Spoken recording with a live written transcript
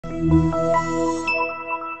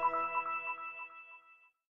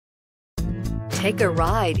Take a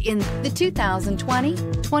ride in the 2020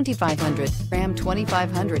 2500. Ram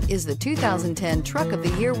 2500 is the 2010 Truck of the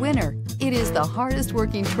Year winner. It is the hardest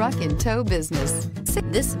working truck in tow business.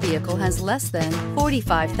 This vehicle has less than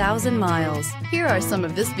 45,000 miles. Here are some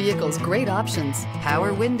of this vehicle's great options: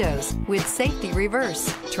 power windows with safety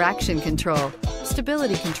reverse, traction control,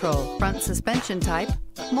 stability control, front suspension type,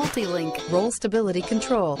 multi-link, roll stability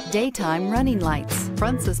control, daytime running lights,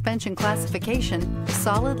 front suspension classification,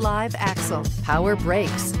 solid live axle, power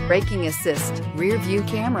brakes, braking assist, rear view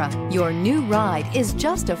camera. Your new ride is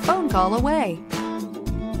just a phone call away.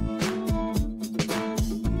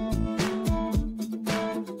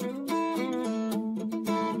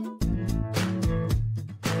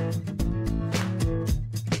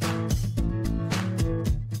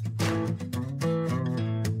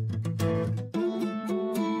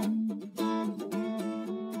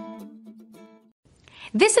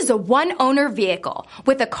 This is a one-owner vehicle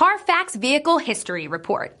with a Carfax Vehicle History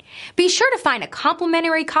Report. Be sure to find a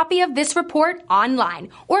complimentary copy of this report online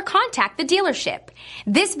or contact the dealership.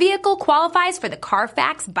 This vehicle qualifies for the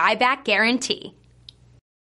Carfax Buyback Guarantee.